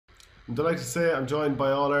I'm delighted to say I'm joined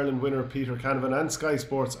by All-Ireland winner Peter Canavan and Sky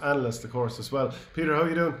Sports analyst, of course, as well. Peter, how are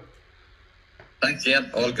you doing? Thanks,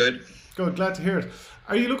 Ian. All good. Good, glad to hear it.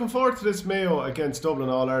 Are you looking forward to this Mayo against Dublin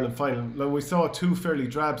All-Ireland final? Now, we saw two fairly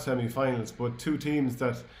drab semi-finals, but two teams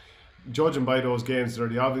that, judging by those games, are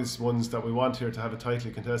the obvious ones that we want here to have a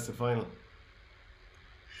tightly contested final.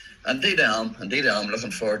 Indeed, I am. Indeed, I am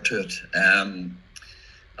looking forward to it.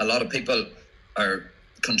 A lot of people are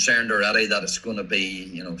concerned already that it's going to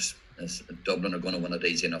be, Dublin are going to win it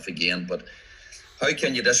easy enough again. But how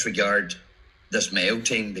can you disregard this Mayo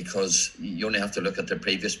team, because you only have to look at their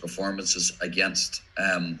previous performances against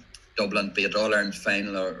Dublin, be it All-Ireland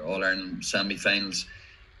final or All-Ireland semi-finals.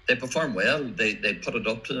 They perform well, they put it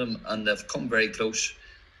up to them, and they've come very close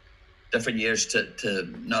different years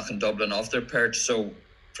to knocking Dublin off their perch. So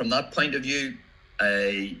from that point of view,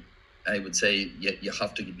 I would say you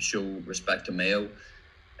have to show respect to Mayo.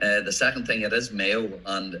 The second thing, it is Mayo,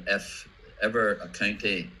 and if ever a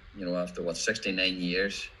county, after 69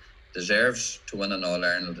 years, deserves to win an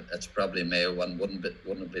All-Ireland, it's probably Mayo. And wouldn't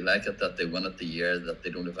it be like it that they win it the year that they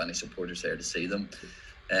don't have any supporters there to see them?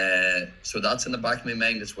 So that's in the back of my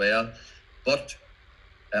mind as well. But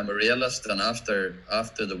I'm a realist, and after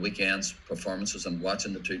the weekend's performances and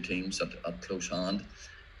watching the two teams at close hand,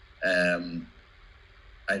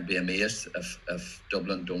 I'd be amazed if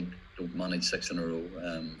Dublin don't manage 6 in a row.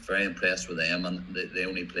 Very impressed with them, and they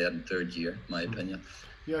only played in third year, in my opinion.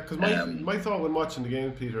 Yeah, because my thought when watching the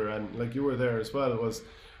game, Peter, and like you were there as well, was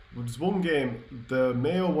one game, the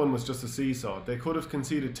Mayo one was just a seesaw. They could have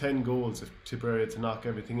conceded 10 goals if Tipperary to knock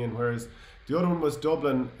everything in, whereas the other one was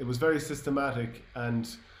Dublin. It was very systematic, and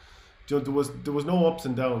there was no ups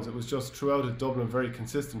and downs. It was just throughout it, Dublin very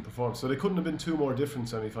consistent performance. So they couldn't have been two more different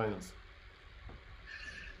semi-finals.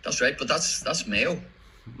 That's right, but that's Mayo.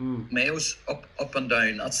 Mayo's up and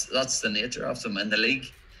down. That's the nature of them in the league.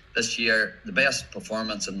 This year, the best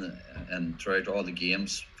performance in throughout all the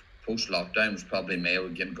games post lockdown was probably Mayo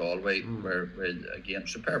against Galway, where again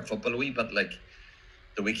superb football, a wee bit like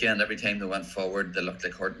the weekend. Every time they went forward, they looked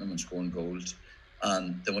like hurting them and scoring goals.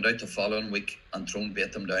 And they went out the following week and Tyrone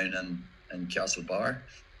beat them down in Castlebar.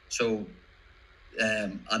 So,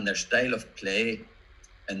 and their style of play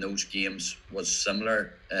in those games was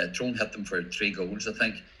similar. Tyrone hit them for 3 goals, I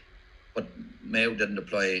think, but Mayo didn't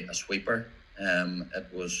deploy a sweeper. It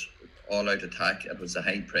was all-out attack. It was a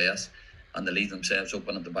high press, and they leave themselves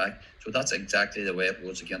open at the back. So that's exactly the way it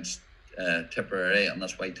was against Tipperary, and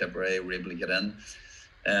that's why Tipperary were able to get in.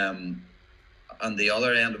 And the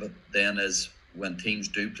other end of it then is when teams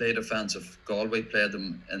do play defensive. Galway played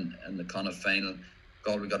them in the Connacht final.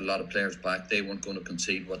 Galway got a lot of players back. They weren't going to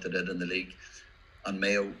concede what they did in the league, and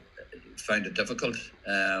Mayo found it difficult.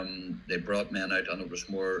 They brought men out, and it was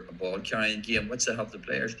more a ball carrying game, which they have the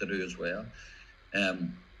players to do as well.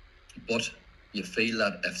 But you feel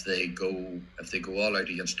that if they go all out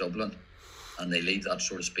against Dublin and they leave that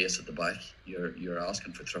sort of space at the back, you're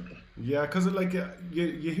asking for trouble. Yeah, because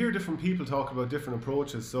you hear different people talk about different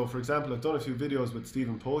approaches. So, for example, I've done a few videos with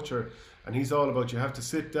Stephen Poacher, and he's all about you have to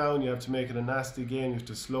sit down, you have to make it a nasty game, you have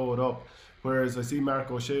to slow it up. Whereas I see Mark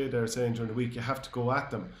O'Shea there saying during the week you have to go at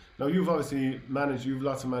them. Now you've obviously you've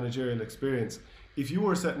lots of managerial experience. If you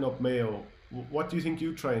were setting up Mayo, what do you think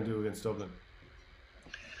you'd try and do against Dublin?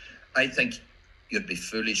 I think you'd be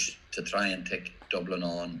foolish to try and take Dublin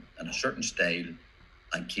on in a certain style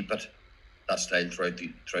and keep that style throughout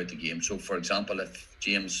the game. So, for example, if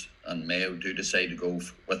James and Mayo do decide to go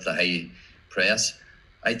with the high press,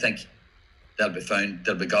 I think they'll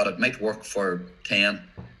be got. It might work for 10,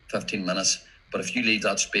 15 minutes, but if you leave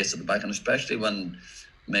that space at the back, and especially when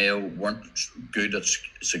Mayo weren't good at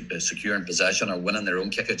securing possession or winning their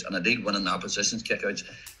own kickouts, and indeed winning the opposition's kickouts,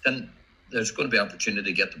 then there's going to be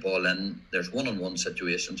opportunity to get the ball in. There's one-on-one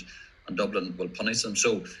situations, and Dublin will punish them.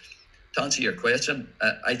 So, to answer your question,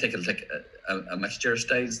 I think it'll take a mixture of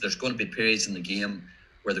styles. There's going to be periods in the game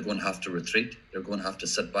where they're going to have to retreat. They're going to have to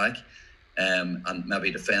sit back and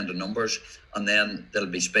maybe defend the numbers. And then there'll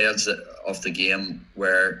be spells of the game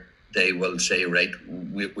where they will say, right,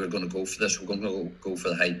 we're going to go for this. We're going to go for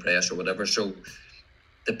the high press or whatever. So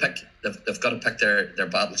they've got to pick their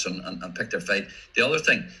battles and pick their fight. The other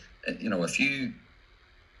thing, if you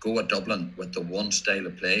go at Dublin with the one style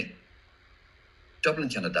of play, Dublin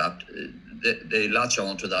can adapt. They latch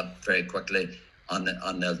on to that very quickly,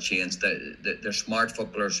 and they'll change. They're smart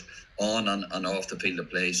footballers on and off the field of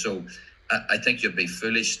play. So I think you'd be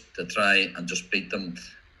foolish to try and just beat them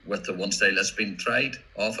with the one style. It's been tried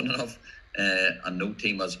often enough, and no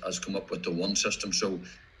team has come up with the one system. So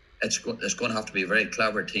it's going to have to be a very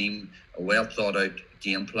clever team, a well thought out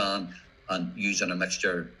game plan, and using a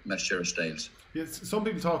mixture of styles. Yes, some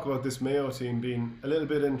people talk about this Mayo team being a little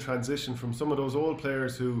bit in transition from some of those old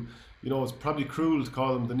players who, it's probably cruel to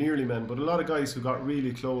call them the nearly men, but a lot of guys who got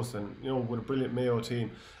really close and, with a brilliant Mayo team.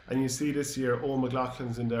 And you see this year, Owen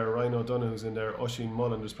McLaughlin's in there, Ryan O'Donoghue's in there, Oisin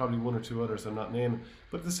Mullen, there's probably one or two others I'm not naming.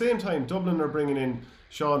 But at the same time, Dublin are bringing in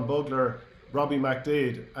Sean Bugler, Robbie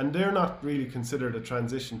McDade, and they're not really considered a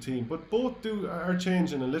transition team. But both are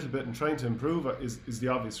changing a little bit and trying to improve is the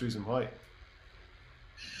obvious reason why.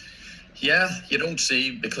 Yeah, you don't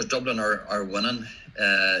see, because Dublin are winning.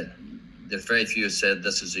 There's very few who said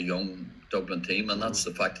this is a young Dublin team, and that's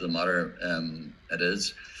the fact of the matter. It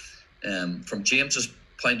is. From James's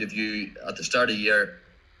point of view, at the start of the year,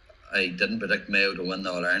 I didn't predict Mayo to win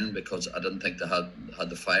the All-Ireland because I didn't think they had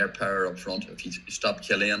the firepower up front. If you stop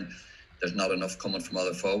Killian, there's not enough coming from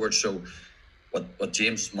other forwards. So what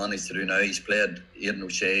James managed to do now, he's played Aidan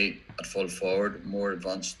O'Shea at full forward, more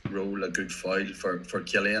advanced role, a good foil for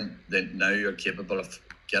Killian. They now are capable of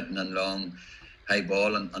getting in long, high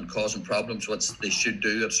ball and causing problems, which they should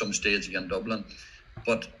do at some stage against Dublin.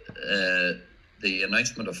 But the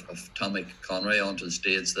announcement of Tommy Conroy onto the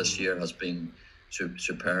stage this year has been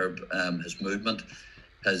superb. His movement,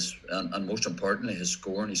 and most importantly, his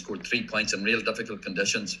scoring. He scored 3 points in real difficult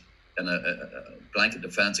conditions in a blanket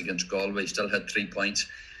defence against Galway. He still had 3 points.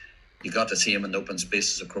 You got to see him in open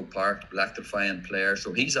spaces of Croke Park, electrifying player.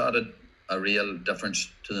 So he's added a real difference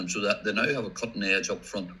to them, so that they now have a cutting edge up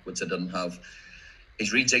front, which they didn't have.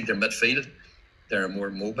 He's rejigged their midfield. They're a more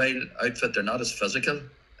mobile outfit. They're not as physical,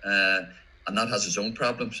 and that has its own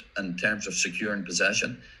problems in terms of securing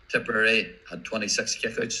possession. Tipperary had 26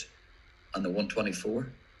 kickouts and they won 24.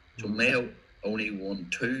 So Mayo only won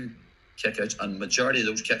 2 kickouts, and majority of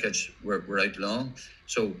those kickouts were out long.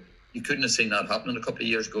 So you couldn't have seen that happening a couple of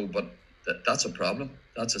years ago, but that's a problem.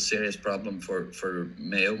 That's a serious problem for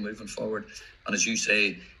Mayo moving forward. And as you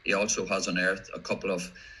say, he also has unearthed a couple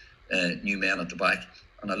of new men at the back.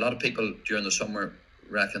 And a lot of people during the summer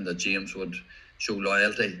reckon that James would show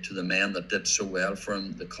loyalty to the men that did so well for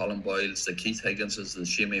him, the Colin Boyles, the Keith Higginses, the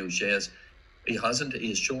Shimmy O'Shea's. He hasn't. He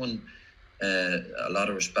has shown a lot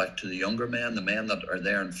of respect to the younger men, the men that are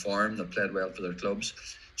there in form, that played well for their clubs.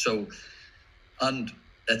 So, and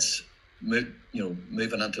it's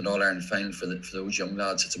moving into an All-Ireland final for those young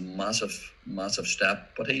lads. It's a massive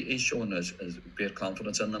step, but he's showing his great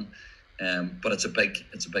confidence in them. But it's a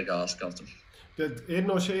big ask of them. Aidan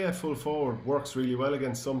O'Shea at full forward works really well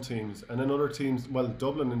against some teams, and in other teams, well,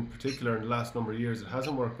 Dublin in particular, in the last number of years, it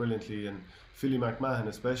hasn't worked brilliantly. And Philly McMahon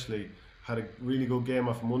especially had a really good game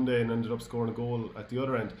off Monday and ended up scoring a goal at the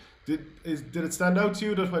other end. Did it stand out to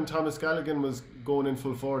you that when Thomas Galligan was going in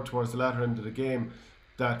full forward towards the latter end of the game,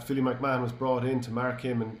 that Philly McMahon was brought in to mark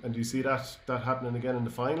him, and do you see that happening again in the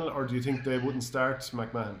final, or do you think they wouldn't start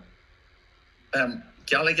McMahon?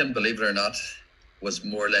 Galligan, believe it or not, was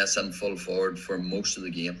more or less in full forward for most of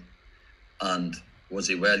the game. And was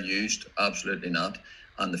he well used? Absolutely not.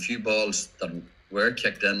 And the few balls that were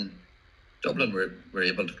kicked in, Dublin were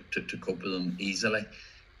able to cope with them easily.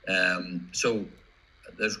 So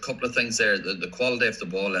there's a couple of things there. The quality of the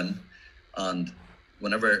ball in, and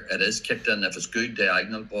whenever it is kicked in, if it's good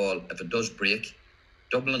diagonal ball, if it does break,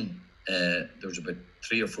 Dublin, there was about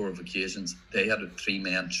 3 or 4 occasions, they had 3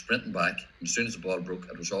 men sprinting back. And as soon as the ball broke,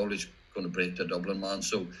 it was always going to break the Dublin man.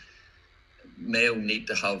 So Mayo need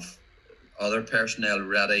to have other personnel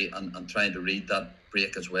ready and trying to read that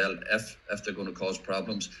break as well if they're going to cause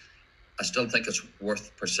problems. I still think it's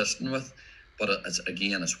worth persisting with, but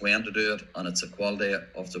it's when to do it, and it's the quality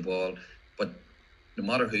of the ball. But no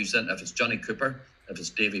matter who's in, if it's Johnny Cooper, if it's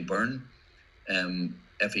Davy Byrne,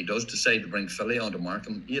 if he does decide to bring Philly on to mark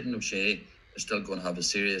him, Aidan O'Shea is still going to have a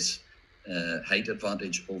serious height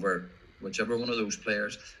advantage over whichever one of those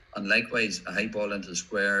players. And likewise, a high ball into the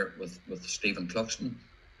square with Stephen Cluxton,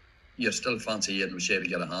 you still fancy Aidan O'Shea to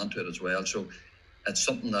get a hand to it as well. So it's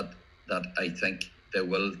something that I think they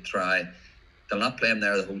will try. They'll not play him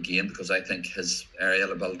there the whole game, because I think his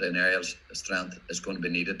aerial ability and aerial strength is going to be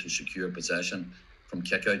needed to secure possession from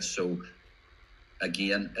kickouts. So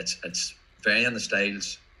again, it's varying the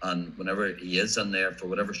styles, and whenever he is in there for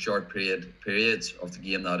whatever short periods of the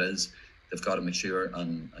game that is, they've got to make sure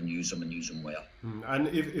and use them well. And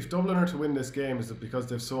if Dublin are to win this game, is it because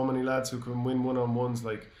they have so many lads who can win one-on-ones,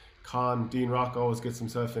 like Con, Dean Rock always gets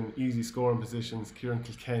himself in easy scoring positions, Kieran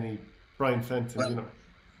Kilkenny, Brian Fenton,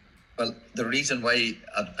 Well, the reason why,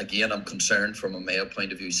 again, I'm concerned from a Mayo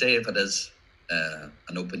point of view, say if it is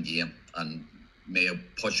an open game and Mayo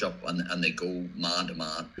push up and they go man to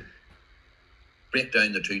man, break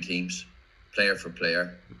down the 2 teams, player for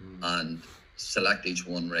player, and select each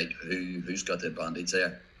one, right, who's got the advantage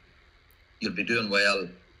there. You'll be doing well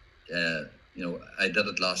I did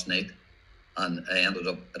it last night, and I ended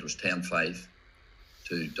up, it was 10-5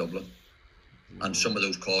 to Dublin. And some of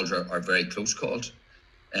those calls are very close calls.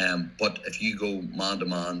 But if you go man to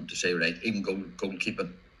man to say, right, even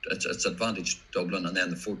goalkeeping, it's advantage Dublin, and then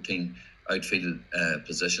the 14 outfield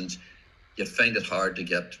positions, you'd find it hard to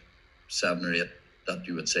get 7 or 8 that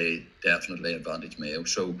you would say definitely advantage Mayo.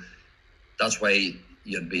 So that's why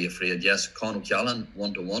you'd be afraid. Yes, Con O'Callaghan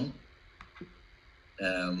 1-to-1.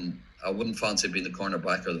 I wouldn't fancy being the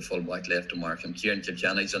cornerback or the fullback left to mark him. Kieran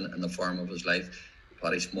Kilkenny's in the form of his life.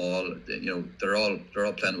 Paddy Small, they're all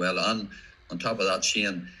playing well. And on top of that,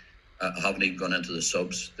 Shane, haven't even gone into the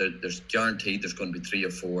subs. There's guaranteed there's going to be 3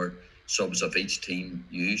 or 4 subs of each team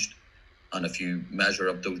used. And if you measure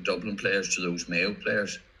up those Dublin players to those Mayo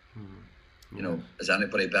players, is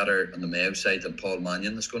anybody better on the Mayo side than Paul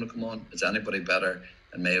Mannion that's going to come on? Is anybody better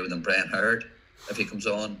in Mayo than Brian Hurd if he comes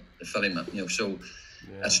on? The filling, so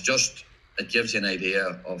it's just, it gives you an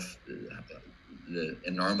idea of the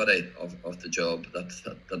enormity of the job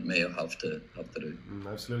that Mayo have to do.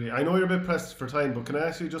 Absolutely. I know you're a bit pressed for time, but can I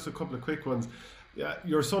ask you just a couple of quick ones? Yeah,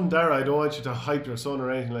 your son Darragh, I don't want you to hype your son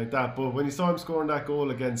or anything like that, but when you saw him scoring that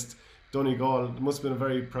goal against Donegal, it must have been a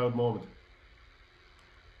very proud moment.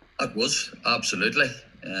 It was, absolutely.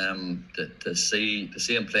 To see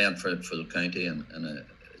him playing for the county in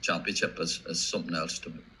a championship is something else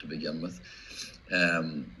to begin with.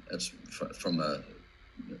 It's from a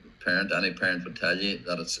parent, any parent would tell you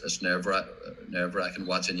that it's nerve-wracking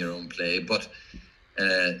watching your own play, but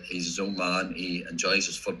he's his own man. He enjoys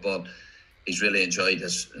his football. He's really enjoyed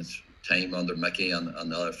his time under Mickey, and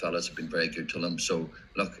the other fellas have been very good to him. So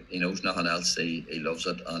look, he knows nothing else. He loves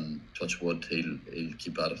it, and touch wood, he'll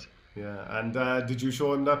keep at it. Yeah. And did you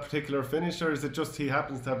show him that particular finish, or is it just he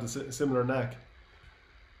happens to have the similar neck?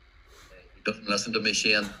 He doesn't listen to me,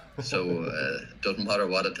 Shane, so it doesn't matter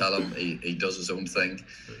what I tell him. He does his own thing.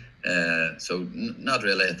 So not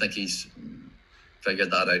really. I think he's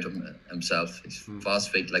figured that out himself. He's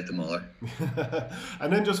fast feet like the mother.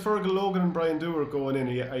 And then just Fergal, Logan and Brian Dooher going in.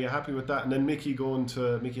 Are you happy with that? And then Mickey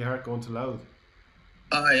Harte going to Louth.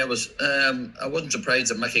 I wasn't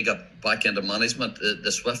surprised that Mickey got back into management.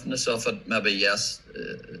 The swiftness of it, maybe yes,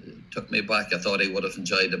 took me back. I thought he would have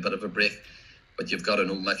enjoyed a bit of a break, but you've got to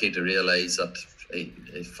know Mickey to realise that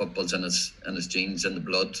football's in his genes, in the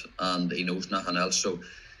blood, and he knows nothing else. So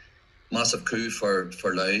massive coup for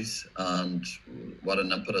Louth, and what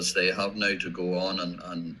an impetus they have now to go on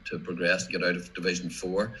and to progress and get out of Division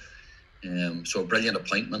 4. So a brilliant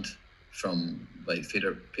appointment by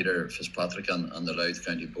Peter Fitzpatrick and the Louth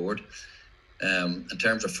County Board. In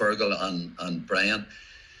terms of Fergal and Brian,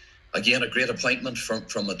 again, a great appointment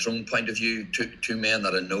from a Tyrone point of view. Two men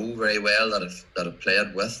that I know very well, that have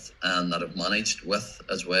played with and that have managed with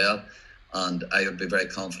as well. And I would be very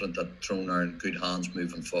confident that Tyrone are in good hands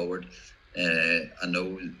moving forward. I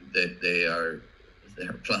know that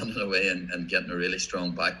they're planning away and getting a really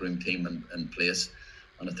strong backroom team in place,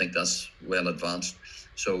 and I think that's well advanced.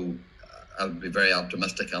 So I would be very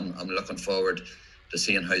optimistic. I'm looking forward to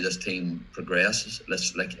seeing how this team progresses.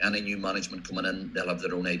 Like any new management coming in, they'll have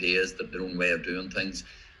their own ideas, their own way of doing things,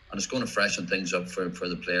 and it's going to freshen things up for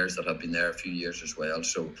the players that have been there a few years as well.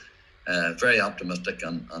 So very optimistic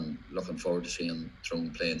and looking forward to seeing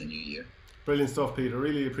Tyrone play in the new year. Brilliant stuff, Peter.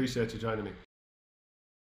 Really appreciate you joining me.